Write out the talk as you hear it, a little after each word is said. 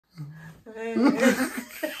Daniel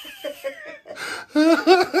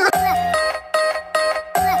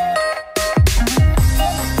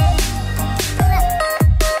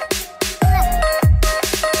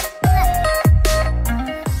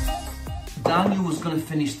was going to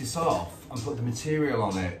finish this off and put the material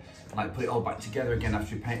on it, like put it all back together again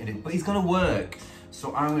after he painted it, but he's going to work,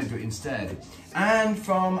 so I'm going to do it instead. And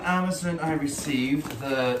from Amazon I received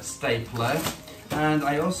the stapler, and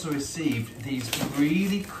I also received these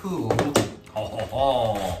really cool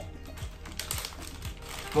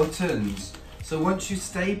buttons. So once you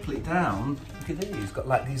staple it down, look at these, got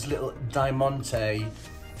like these little diamante.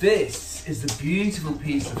 This is a beautiful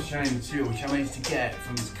piece of shiny material which I managed to get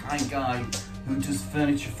from this kind guy who does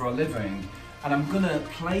furniture for a living. And I'm gonna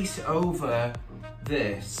place it over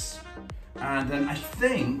this. And then I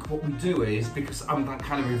think what we do is, because I'm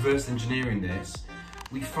kind of reverse engineering this,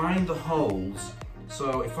 we find the holes.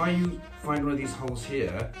 So if I find one of these holes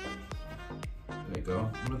here, there you go,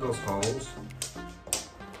 one of those holes,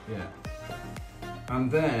 yeah. And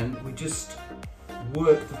then we just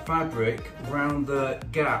work the fabric around the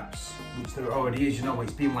gaps, which there already is, you know,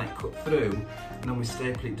 it's been like cut through, and then we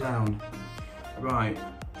staple it down. Right,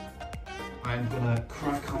 I'm gonna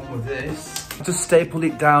crack on with this. Just stapled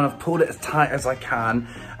it down, I've pulled it as tight as I can,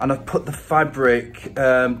 and I've put the fabric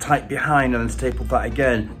tight behind and then stapled that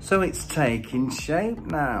again. So it's taking shape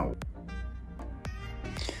now.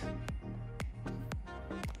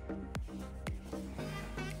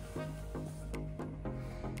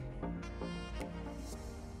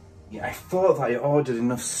 Yeah, I thought that I ordered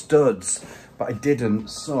enough studs, but I didn't,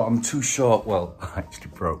 so I'm too short. Well, I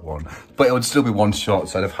actually broke one, but it would still be one short,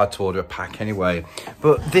 so I'd have had to order a pack anyway.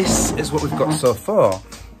 But this is what we've got so far.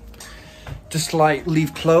 Just like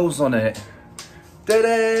leave clothes on it.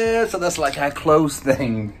 Ta-da! So that's like our clothes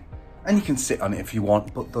thing. And you can sit on it if you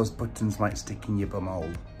want, but those buttons might stick in your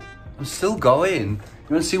bumhole. I'm still going. You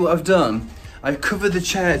wanna see what I've done? I've covered the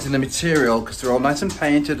chairs in the material because they're all nice and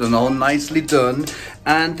painted and all nicely done,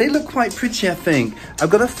 and they look quite pretty, I think.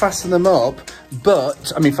 I've got to fasten them up,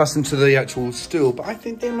 but, I mean fasten to the actual stool, but I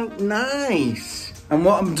think they look nice. And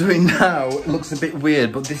what I'm doing now looks a bit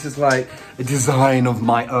weird, but this is like a design of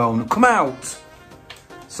my own. Come out!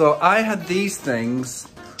 So I had these things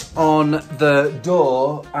on the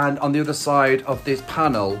door and on the other side of this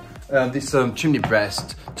panel, this chimney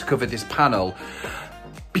breast to cover this panel.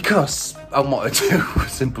 Because I wanted to,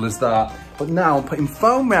 simple as that. But now I'm putting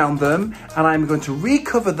foam around them and I'm going to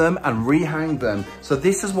recover them and rehang them. So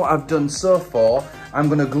this is what I've done so far. I'm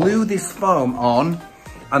gonna glue this foam on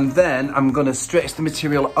and then I'm gonna stretch the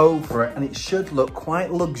material over it, and it should look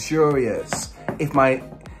quite luxurious if my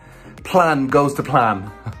plan goes to plan.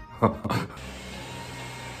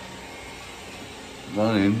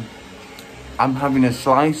 Darling, I'm having a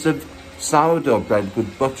slice of sourdough bread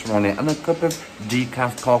with butter on it and a cup of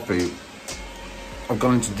decaf coffee. I've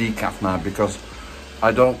gone into decaf now because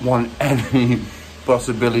I don't want any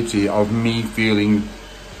possibility of me feeling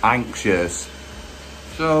anxious.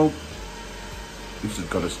 So this has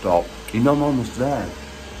got to stop. You know, I'm almost there.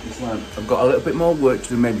 It's like I've got a little bit more work to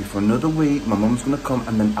do, maybe for another week. My mum's gonna come,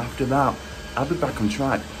 and then after that I'll be back on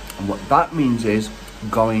track. And what that means is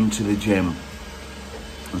going to the gym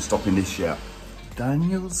and stopping this shit.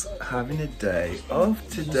 Daniel's having a day off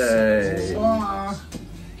today.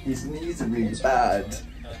 His knees are really bad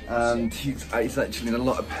and he's actually in a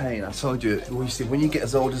lot of pain. I told you, well, you see, when you get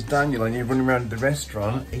as old as Daniel and you run around the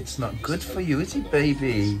restaurant, it's not good for you, is it,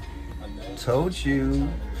 baby? Told you.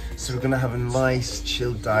 So we're gonna have a nice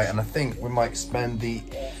chilled diet, and I think we might spend the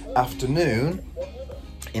afternoon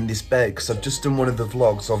in this bed because I've just done one of the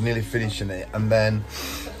vlogs, so I'm nearly finishing it, and then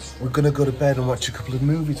we're gonna go to bed and watch a couple of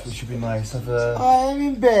movies, which would be nice. I'm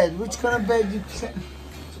in bed. Which kind of bed you?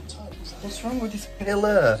 What's wrong with this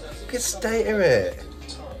pillar? Look at the state of it.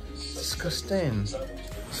 It's disgusting.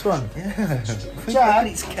 This one? Yeah. Look at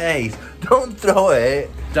its case. Don't throw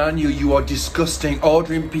it. Daniel, you are disgusting.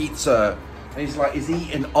 Ordering pizza. And he's like, he's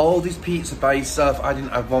eating all this pizza by himself. I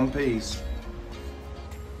didn't have one piece.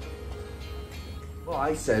 Well,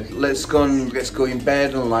 I said, let's go in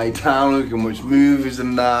bed and lie down, we can watch movies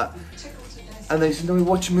and that. And they said, no, we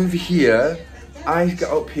watch a movie here. I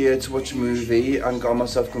got up here to watch a movie and got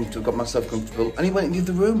myself comfortable, and he went into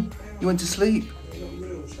the room. He went to sleep.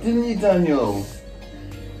 Didn't you, Daniel?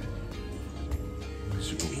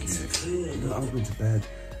 No, I went to bed.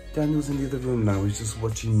 Daniel's in the other room now. He's just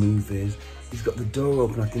watching movies. He's got the door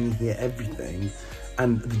open. I can hear everything.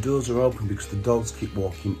 And the doors are open because the dogs keep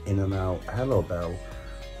walking in and out. Hello, Belle.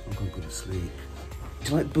 I'm gonna go to sleep. Do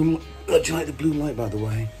you like the blue light, by the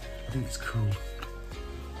way? I think it's cool.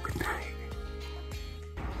 Good night.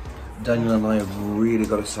 Daniel and I have really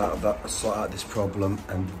got to sort out this problem,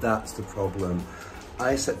 and that's the problem.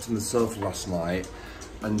 I slept on the sofa last night,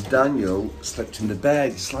 and Daniel slept in the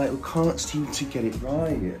bed. It's like we can't seem to get it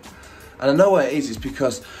right. And I know what it is, it's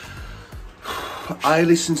because I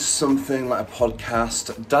listen to something like a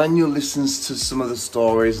podcast. Daniel listens to some of the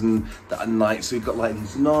stories and that at night, so we've got like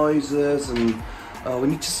these noises, and we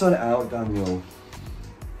need to sort it out, Daniel.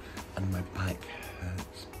 And my back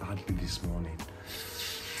hurts badly this morning.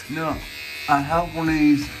 No, I have one of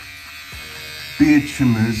these beard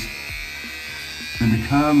trimmers with the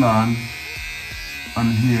curl on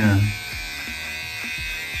here,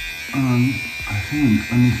 and I think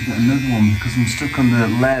I need to get another one because I'm stuck on the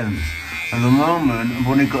length. At the moment, I've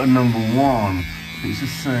only got a number 1. It's the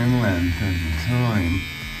same length every time.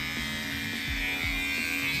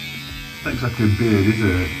 Not exactly a beard, is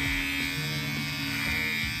it?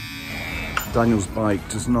 Daniel's bike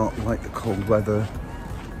does not like the cold weather.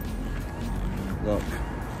 Look,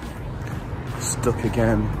 stuck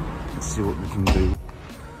again. Let's see what we can do.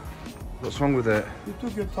 What's wrong with it? You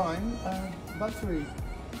took your time, battery.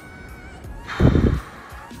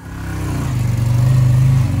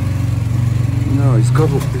 No, he's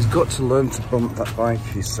got to learn to bump that bike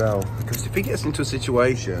himself, because if he gets into a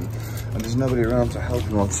situation and there's nobody around to help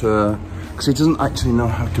him, or to, because he doesn't actually know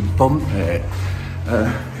how to bump it.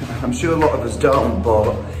 I'm sure a lot of us don't,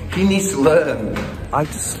 but he needs to learn. I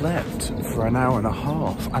just slept for an hour and a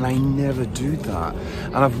half, and I never do that.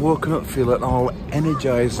 And I've woken up feeling all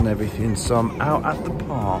energized and everything, so I'm out at the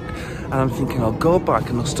park, and I'm thinking I'll go back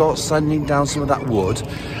and I'll start sanding down some of that wood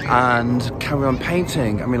and carry on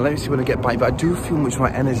painting. I mean, let me see when I get back, but I do feel much more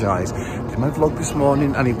energized. Did my vlog this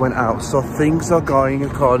morning and he went out, so things are going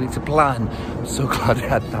according to plan. I'm so glad I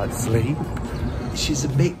had that sleep. She's a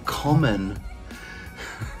bit common.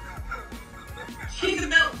 She's a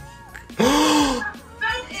milk.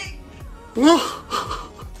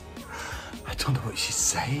 I don't know what she's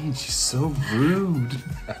saying. She's so rude.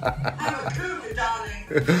 I'm a cougar,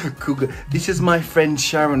 darling. Cougar. This is my friend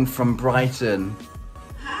Sharon from Brighton.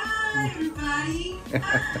 Hi, everybody.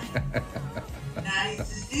 Hi. Nice to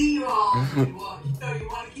see you all. So you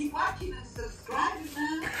want to keep watching and subscribing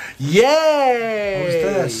now? Yay! I was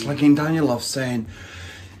there slagging Daniel off, saying,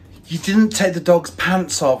 you didn't take the dog's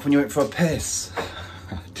pants off when you went for a piss.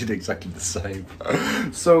 I did exactly the same.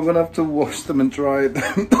 So I'm gonna have to wash them and dry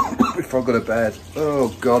them before I go to bed.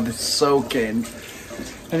 Oh God, it's soaking.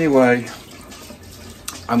 Anyway,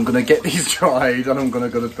 I'm gonna get these dried and I'm gonna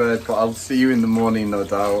go to bed, but I'll see you in the morning, no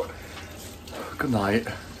doubt. Good night.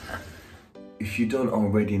 If you don't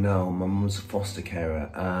already know, my mum's a foster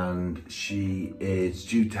carer and she is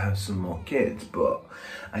due to have some more kids, but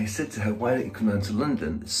I said to her, why don't you come down to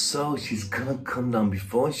London? So she's gonna come down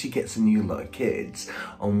before she gets a new lot of kids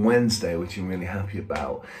on Wednesday, which I'm really happy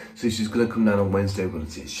about. So she's gonna come down on Wednesday, we're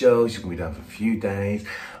gonna see a show, she's gonna be down for a few days.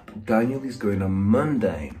 But Daniel is going on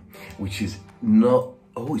Monday, which is not,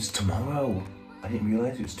 oh, it's tomorrow. I didn't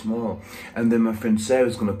realise it was tomorrow. And then my friend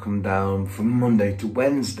Sarah's gonna come down from Monday to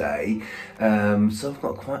Wednesday. So I've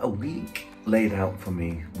got quite a week laid out for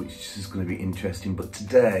me, which is gonna be interesting. But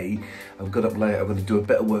today, I've got up late, I'm gonna do a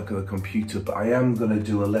bit of work on the computer, but I am gonna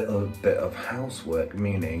do a little bit of housework,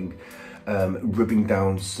 meaning rubbing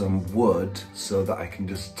down some wood so that I can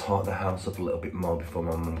just tart the house up a little bit more before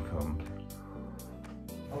my mum comes.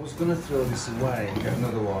 I was gonna throw this away and get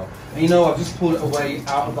another one. And you know, I've just pulled it away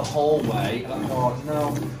out of the hallway and I thought,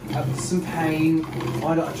 no, I've got some paint,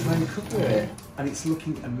 why don't I try and cover it? And it's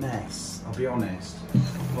looking a mess, I'll be honest.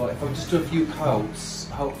 But if I just do a few coats,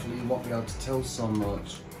 hopefully you won't be able to tell so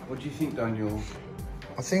much. What do you think, Daniel?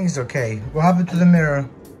 I think it's okay. What happened to the mirror?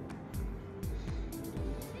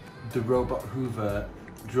 The robot Hoover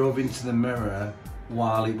drove into the mirror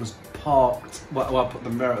while it was parked, while I put the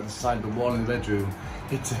mirror at the side of the wall in the bedroom,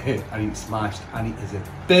 hit it and it smashed, and it is a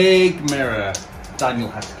big mirror. Daniel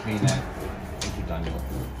had to clean it. Thank you, Daniel.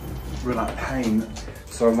 Run out of paint,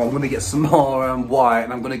 so I'm going to get some more white,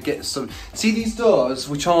 and I'm going to get some, see these doors,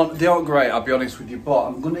 which aren't great, I'll be honest with you, but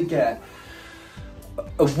I'm going to get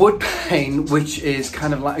a wood paint which is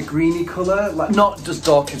kind of like a greeny colour, like not as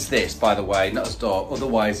dark as this, by the way, not as dark,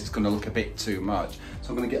 otherwise it's going to look a bit too much. So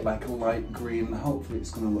I'm going to get like a light green, and hopefully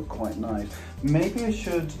it's going to look quite nice. Maybe I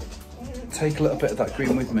should take a little bit of that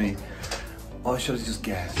green with me, or should I just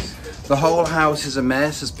guess? The whole house is a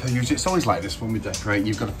mess as per usual. It's always like this when we decorate,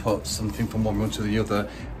 you've got to put something from one room to the other,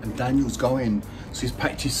 and Daniel's going, so he's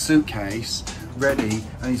packed his suitcase ready,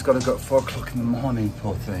 and he's got to go at 4 o'clock in the morning,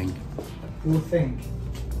 poor thing. Poor thing.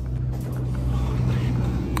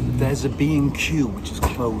 There's a B&Q which is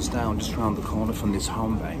closed down just around the corner from this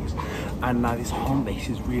home base, and now this home base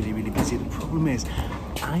is really, really busy. The problem is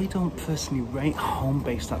I don't personally rate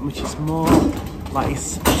home-based that much. It's more like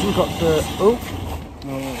it's got the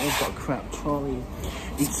it's got a crap trolley.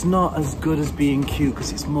 It's not as good as B&Q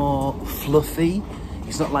because it's more fluffy.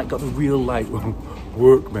 It's not like got the real like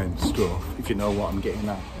workman stuff, if you know what I'm getting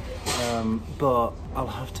at. But I'll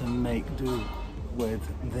have to make do with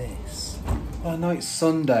this. I know it's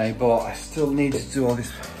Sunday, but I still need to do all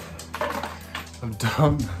this. I've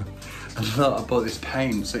done a lot about this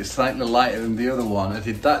paint, so it's slightly lighter than the other one. I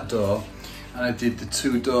did that door, and I did the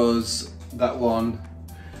two doors, that one.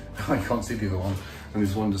 I can't see the other one, and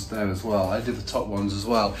there's one just there as well. I did the top ones as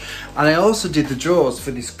well. And I also did the drawers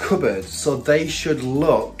for this cupboard, so they should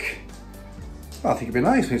look, I think it'd be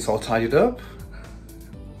nice when it's all tidied up.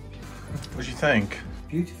 What do you think?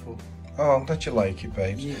 Beautiful. Oh, I'm glad you like it,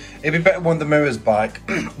 babes. Yeah. It'd be better when the mirror's back,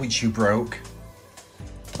 which you broke.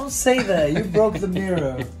 Don't say that, you broke the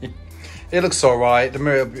mirror. It looks alright, the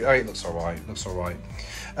mirror, oh, it looks alright, it looks alright.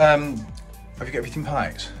 Have you got everything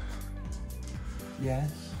packed? Yes.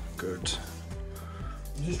 Good.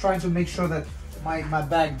 I'm just trying to make sure that my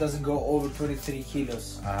bag doesn't go over 23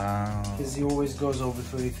 kilos. Because he always goes over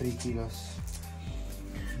 23 kilos.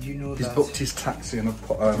 You know He's booked his taxi and I've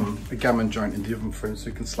put a gammon joint in the oven for him so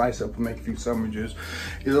he can slice it up and make a few sandwiches.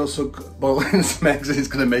 He's also boiling some eggs and he's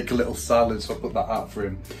going to make a little salad, so I put that out for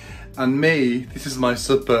him. And me, this is my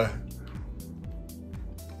supper.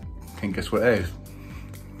 Can't guess what it is.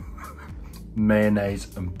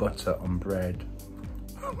 Mayonnaise and butter on bread.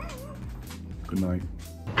 Good night.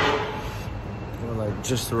 Well, I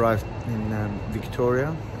just arrived in Victoria.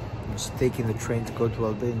 I'm just taking the train to go to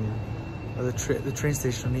Albania. But the train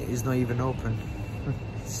station is not even open.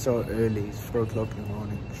 It's so early, it's 4 o'clock in the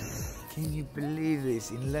morning. Can you believe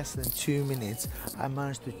this? In less than 2 minutes, I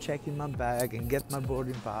managed to check in my bag and get my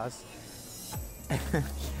boarding pass.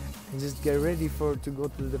 And just get ready to go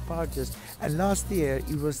to the departures. And last year,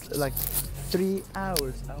 it was like 3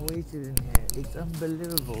 hours I waited in here. It's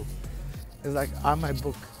unbelievable. It's like I might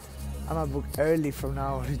book early from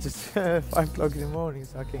now on. It's just 5 o'clock in the morning,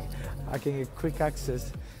 so I can get quick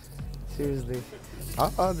access. Seriously.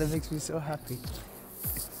 Oh, that makes me so happy.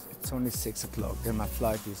 It's only 6 o'clock and my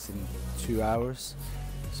flight is in 2 hours.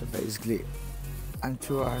 So basically, I'm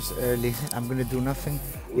 2 hours early. I'm gonna do nothing.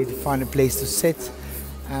 Need to find a place to sit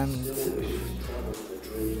and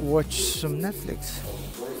watch some Netflix.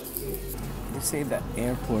 They say that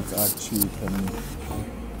airports are cheap and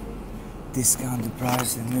discount the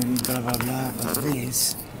price and maybe blah blah blah, but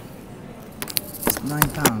this is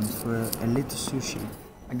 £9 for a little sushi.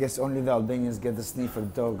 I guess only the Albanians get the sniffer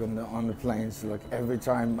dog on the plane. So like every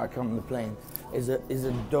time I come on the plane, is a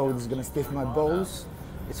dog that's gonna sniff my balls?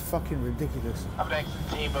 It's fucking ridiculous. Up next,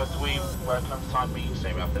 team of we work alongside me,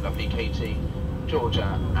 same after lovely Katie,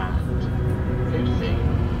 Georgia, and Lucy.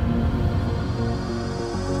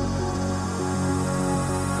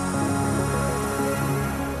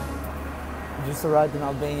 Just arrived in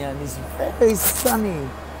Albania and it's very sunny.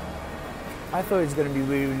 I thought it's gonna be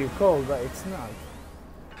really, really cold, but it's not.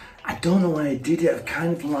 I don't know why I did it. I've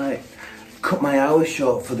kind of like cut my hours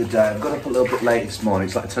short for the day. I've got up a little bit late this morning.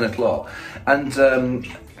 It's like 10 o'clock. And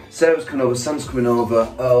Sarah's coming over, Sam's coming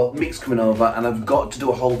over, Mick's coming over, and I've got to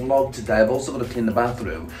do a whole vlog today. I've also got to clean the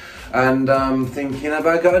bathroom. And I'm thinking, have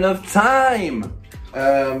I got enough time?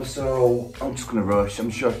 So I'm just gonna rush.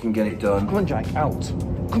 I'm sure I can get it done. Come on, Jack, out.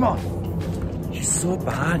 Come on. She's so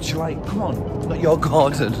bad. She's like, come on, not your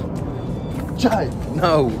garden. Jack,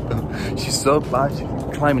 no. She's so bad. She's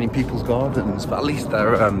climbing in people's gardens, but at least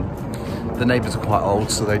they're the neighbours are quite old,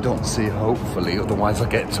 so they don't see, hopefully, otherwise I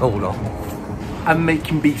get told off. I'm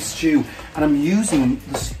making beef stew, and I'm using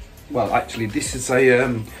this, well, actually, this is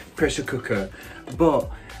a pressure cooker, but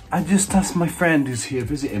I just asked my friend who's here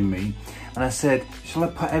visiting me, and I said, shall I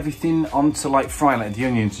put everything onto like fry, like the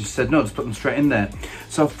onions? And she said, no, just put them straight in there.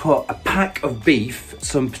 So I've put a pack of beef,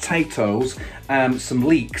 some potatoes, some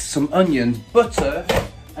leeks, some onions, butter,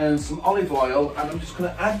 and some olive oil, and I'm just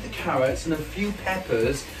gonna add the carrots and a few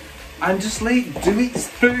peppers, and just let it do its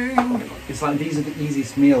thing. It's like, these are the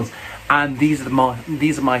easiest meals, and these are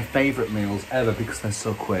my favourite meals ever because they're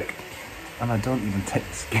so quick. And I don't even take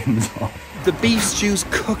the skins off. The beef stew's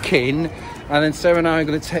cooking, and then Sarah and I are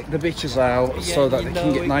going to take the bitches out so that they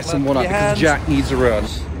can get nice and warm up because Jack needs a run.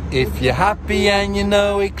 If you're happy and you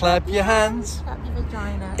know it, clap your hands. Clap your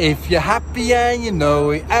vagina. If you're happy and you know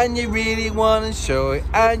it, and you really want to show it,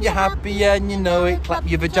 and you're happy and you know it, clap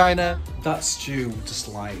your vagina. That stew, just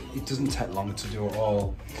like, it doesn't take long to do it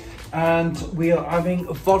all. And we are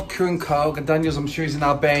having vodka and coke, and Daniel's, I'm sure he's in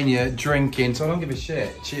Albania, drinking, so I don't give a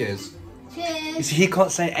shit. Cheers. Cheers. You see, he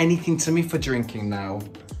can't say anything to me for drinking now.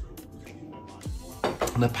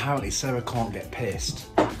 And apparently Sarah can't get pissed.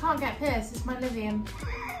 I can't get pissed, it's my Livium.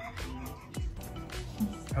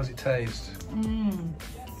 How's it taste?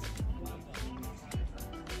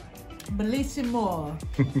 Bellissimo.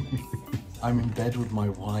 I'm in bed with my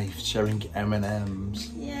wife sharing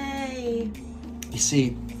M&Ms. Yay. You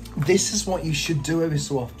see, this is what you should do every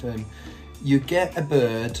so often. You get a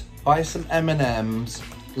bird, buy some M&Ms,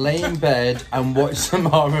 lay in bed and watch some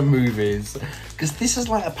horror movies. Because this is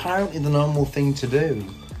like apparently the normal thing to do.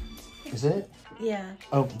 Is it? Yeah.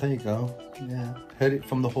 Oh, there you go. Yeah. Heard it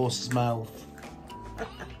from the horse's mouth.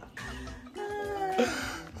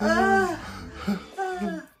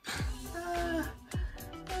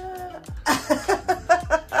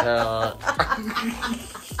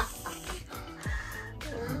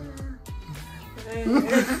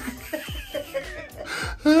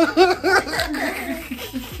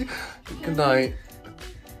 Good night.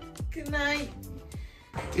 Good night.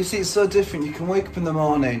 You see, it's so different. You can wake up in the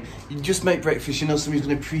morning, you just make breakfast, you know somebody's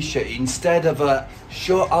going to appreciate it, instead of a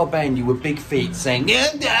short Albanian with big feet saying,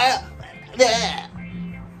 yeah.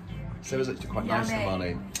 Sarah's actually quite nice in the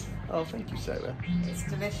morning. Oh, thank you, Sarah. It's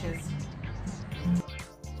delicious.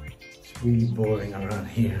 It's really boring around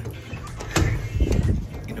here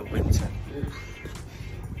in the winter.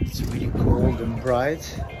 It's really cold and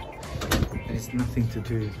bright, and it's nothing to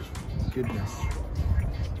do. Goodness.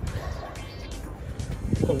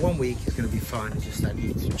 For 1 week it's gonna be fine. It's just I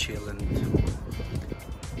need to chill and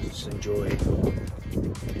just enjoy.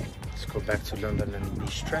 Let's go back to London and be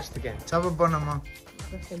stressed again. Ciao Bonama.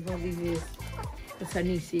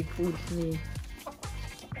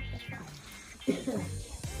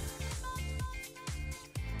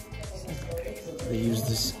 They use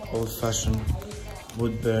this old-fashioned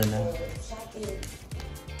wood burner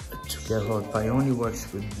to get hot, but it only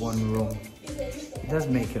works with one room. It does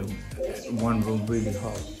make one room really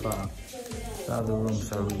hot, but the other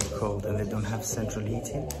rooms are really cold and they don't have central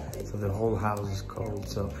heating, so the whole house is cold,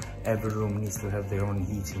 so every room needs to have their own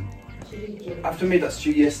heating. After I made that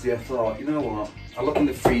stew yesterday, I thought, you know what? I look in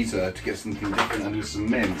the freezer to get something different and do some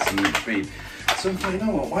mince and mint beef. So I thought, you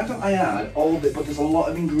know what? Why don't I add all of it? But there's a lot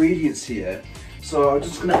of ingredients here. So I'm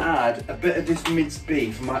just going to add a bit of this minced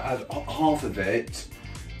beef. I might add half of it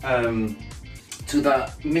to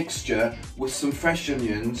that mixture with some fresh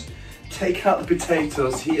onions. Take out the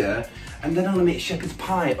potatoes here. And then I'm going to make shepherd's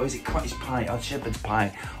pie. Or is it cottage pie? Or shepherd's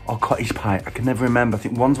pie. Or cottage pie. I can never remember. I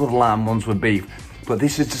think one's with lamb, one's with beef. But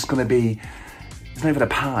this is just going to be, it's not even a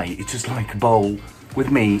pie. It's just like a bowl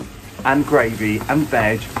with meat and gravy and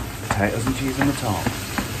veg, potatoes and cheese on the top.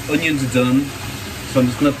 Onions are done. So I'm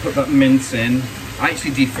just going to put that mince in. I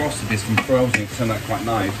actually defrosted this from frozen. It turned out quite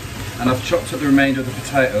nice. And I've chopped up the remainder of the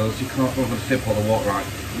potatoes. You can't go over the tip or the water out.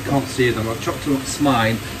 You can't see them. I've chopped them up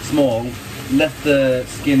small, left the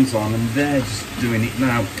skins on, and they're just doing it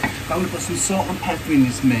now. I'm going to put some salt and pepper in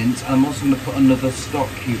this mince. I'm also going to put another stock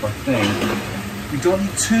cube, I think. We don't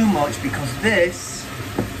need too much because this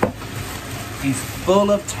is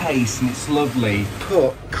full of taste and it's lovely.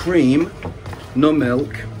 Put cream, no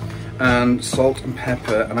milk, and salt and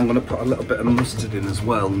pepper, and I'm going to put a little bit of mustard in as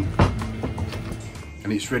well.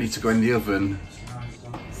 And it's ready to go in the oven.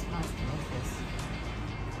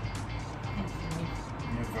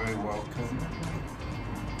 You're very welcome.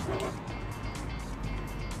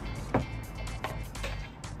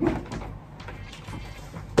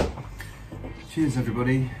 Cheers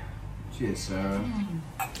everybody. Cheers Sarah.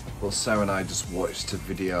 Well, Sarah and I just watched a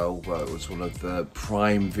video, well, it was one of the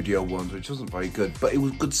Prime Video ones, which wasn't very good, but it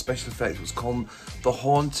was good special effects. It was called The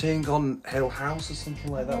Haunting on Hill House or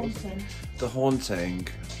something like that. Haunting. The Haunting.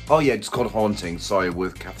 Oh yeah, it's called Haunting, sorry,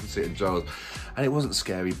 with Catherine Zeta-Jones. And it wasn't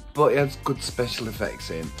scary, but it had good special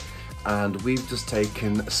effects in. And we've just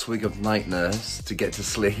taken a swig of Night Nurse to get to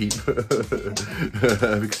sleep,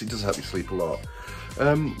 because it does help you sleep a lot.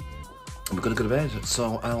 We're gonna go to bed,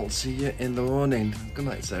 so I'll see you in the morning. Good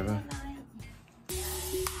night, Sarah.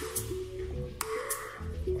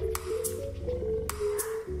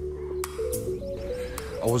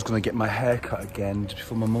 I was gonna get my hair cut again just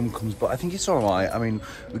before my mum comes, but I think it's all right. I mean,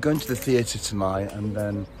 we're going to the theatre tonight, and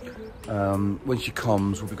then when she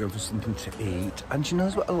comes, we'll be going for something to eat. And she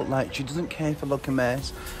knows what I look like. She doesn't care if I look a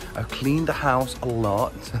mess. I've cleaned the house a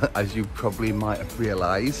lot, as you probably might have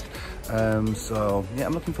realised. So yeah,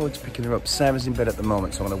 I'm looking forward to picking her up. Sarah's in bed at the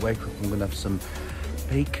moment, so I'm gonna wake up and I'm gonna have some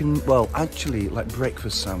bacon, well, actually like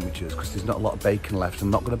breakfast sandwiches, because there's not a lot of bacon left. I'm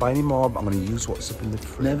not gonna buy any more, but I'm gonna use what's up in the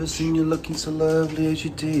fridge. Never seen you looking so lovely as you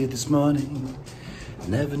did this morning.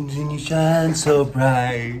 Never seen you shine so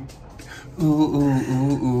bright. Ooh, ooh,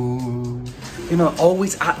 ooh, ooh. You know,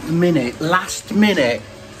 always at the minute, last minute,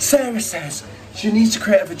 Sarah says, She needs to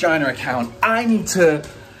create a vagina account. I need to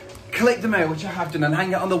collect them out, which I have done, and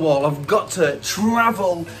hang it on the wall. I've got to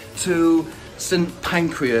travel to St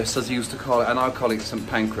Pancras, as he used to call it, and I call it St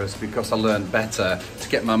Pancras because I learned better to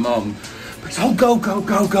get my mum. But oh, go.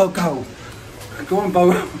 Go on,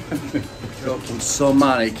 Bo. I'm so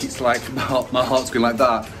manic, it's like my heart's going like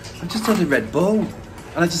that. I just had a Red Bull.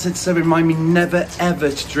 And I just said to Sarah, remind me never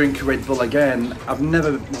ever to drink a Red Bull again. I've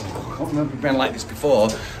never, I can't remember being like this before,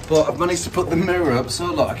 but I've managed to put the mirror up so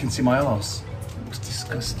look, I can see my arse. It's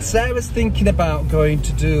disgusting. Sarah's thinking about going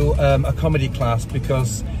to do a comedy class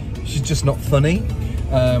because she's just not funny.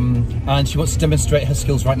 And she wants to demonstrate her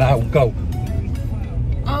skills right now. Go.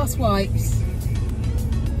 Arse wipes.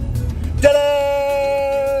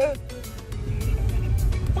 Ta-da!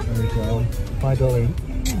 There we go. Bye, darling.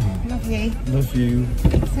 Love you. Love you.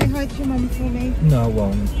 Say hi to your mum for me. No, I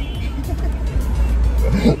won't.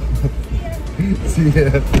 See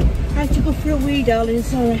ya. I had to go for a wee, darling,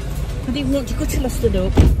 sorry. I didn't want to go till I stood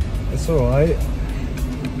up. It's alright.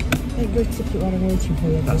 I go to it while I'm waiting for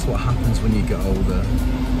you. That's what happens when you get older.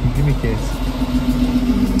 Give me a kiss.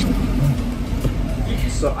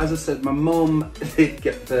 So, as I said, my mum did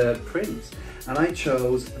get the prints, and I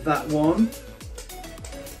chose that one,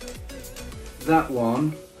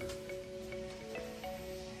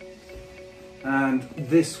 and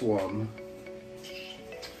this one.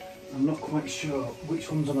 I'm not quite sure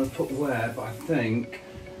which ones I'm going to put where, but I think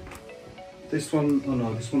this one, oh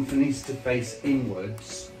no, this one needs to face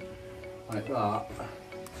inwards, like that.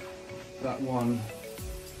 That one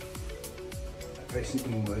facing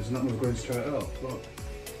inwards, and that one's going straight up, look.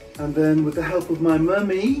 And then with the help of my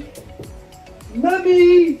mummy, what?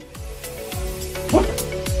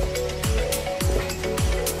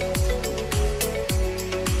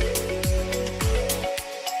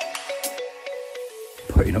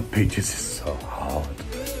 Putting up pictures is so hard.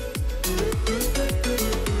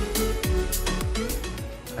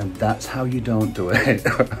 And that's how you don't do it.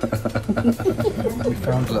 We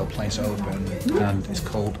found a little place open and it's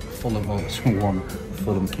called Fulham, oh, it's one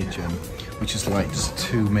Fulham Kitchen, which is like just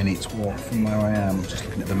 2 minutes walk from where I am, just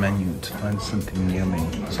looking at the menu to find something yummy.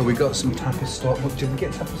 So we got some tapas stars. Did we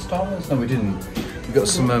get tapas stars? No, we didn't. We got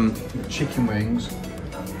some chicken wings.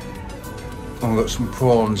 And we got some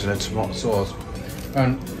prawns and a tomato sauce.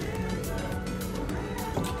 And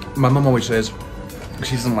my mum always says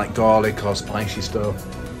she doesn't like garlic or spicy stuff,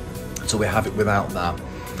 so we have it without that.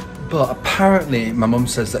 But apparently my mum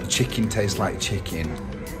says that chicken tastes like chicken.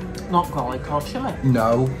 Not garlic or chili.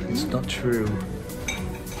 No, it's not true.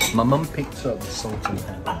 My mum picked up the salt and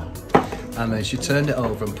pepper, and then she turned it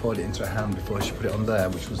over and poured it into her hand before she put it on there,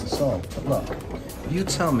 which was the salt. But look, you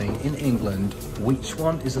tell me in England which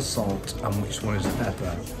one is the salt and which one is the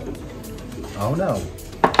pepper. Oh no,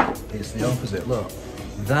 it's the opposite, look.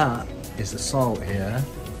 That is the salt here,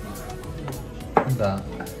 and that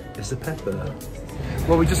is the pepper.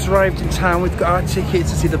 Well, we just arrived in town. We've got our ticket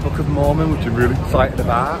to see the Book of Mormon, which we're really excited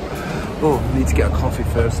about. Oh, we need to get a coffee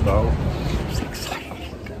first though. I'm so excited.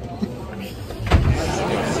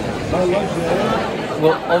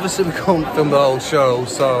 Well, obviously we can't film the whole show,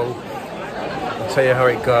 so I'll tell you how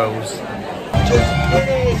it goes.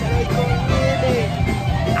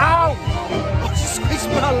 Ow! I squeezed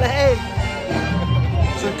my leg!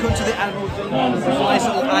 So we've come to the Admiral Duncan. There's a nice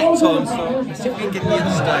little act on, so let's see if we can get near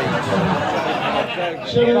the stage.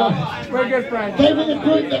 We're good friends. They were the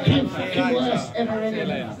group that came fucking worst ever in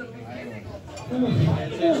it.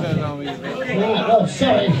 Oh,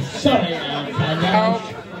 sorry,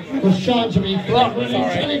 I was trying to be clever and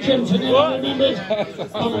intelligent and remembered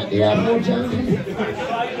I'm at the Admiral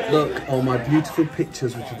Duncan. Look, all my beautiful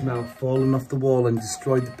pictures which have now fallen off the wall and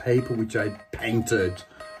destroyed the paper which I painted.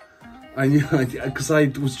 And you know, because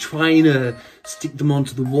I was trying to stick them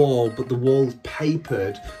onto the wall, but the wall's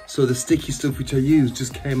papered, so the sticky stuff which I used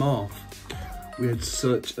just came off. We had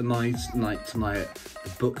such a nice night tonight. The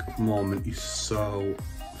Book of Mormon is so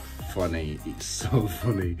funny. It's so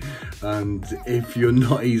funny. And if you're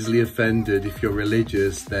not easily offended, if you're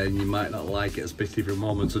religious, then you might not like it, especially if you're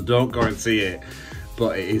Mormon. So don't go and see it.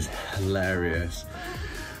 But it is hilarious.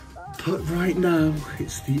 But right now,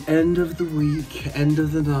 it's the end of the week, end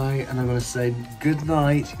of the night, and I'm going to say good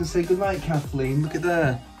night. You can say good night, Kathleen. Look at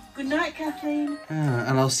there. Good night, Kathleen. Yeah,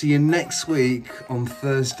 and I'll see you next week on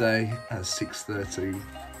Thursday at 6:30.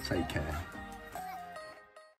 Take care.